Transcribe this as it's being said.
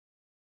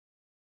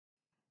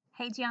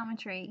Hey,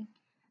 Geometry.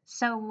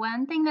 So,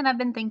 one thing that I've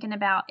been thinking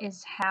about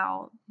is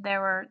how there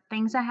were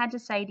things I had to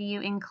say to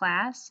you in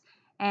class,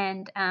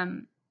 and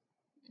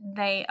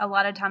they a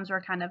lot of times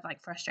were kind of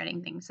like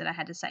frustrating things that I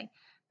had to say.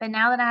 But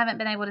now that I haven't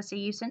been able to see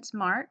you since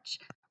March,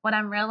 what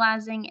I'm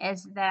realizing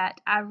is that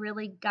I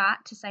really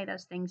got to say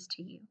those things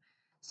to you.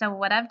 So,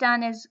 what I've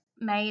done is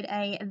made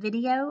a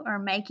video or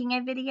making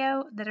a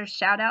video that are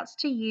shout outs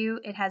to you.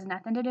 It has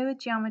nothing to do with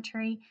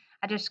geometry.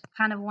 I just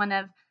kind of want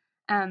to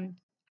um,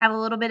 have a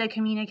little bit of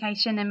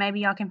communication and maybe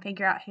y'all can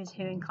figure out who's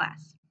who in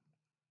class.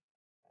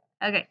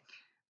 Okay,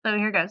 so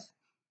here goes.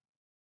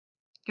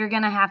 You're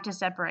going to have to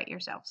separate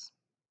yourselves.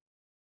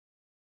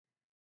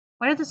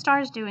 What are the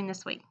stars doing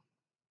this week?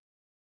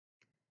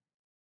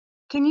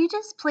 Can you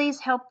just please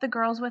help the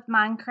girls with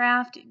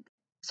Minecraft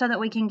so that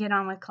we can get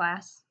on with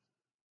class?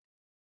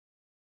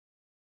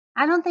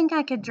 I don't think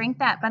I could drink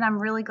that, but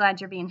I'm really glad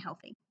you're being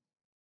healthy.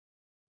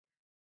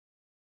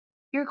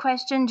 Your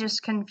question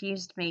just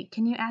confused me.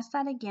 Can you ask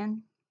that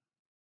again?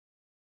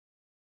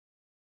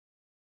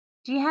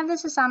 Do you have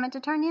this assignment to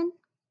turn in?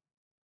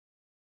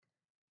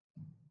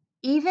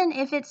 Even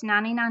if it's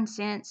 99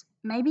 cents,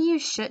 maybe you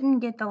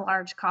shouldn't get the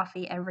large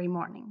coffee every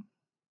morning.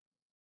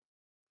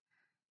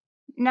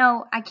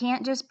 No, I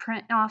can't just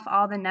print off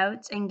all the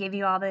notes and give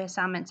you all the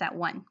assignments at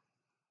one.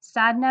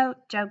 Side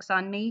note, joke's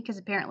on me because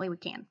apparently we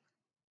can.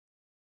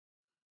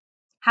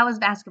 How was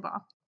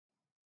basketball?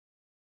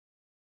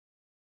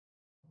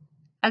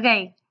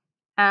 Okay,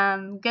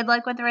 good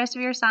luck with the rest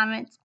of your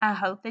assignments. I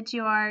hope that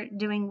you are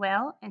doing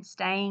well and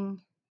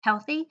staying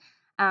healthy.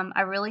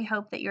 I really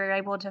hope that you're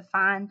able to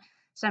find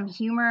some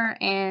humor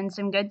and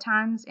some good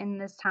times in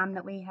this time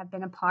that we have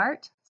been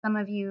apart. Some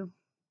of you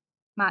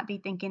might be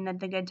thinking that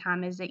the good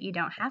time is that you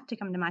don't have to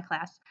come to my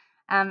class,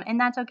 and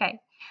that's okay.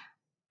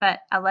 But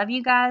I love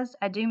you guys.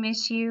 I do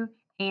miss you,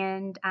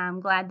 and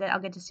I'm glad that I'll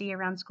get to see you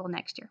around school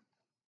next year.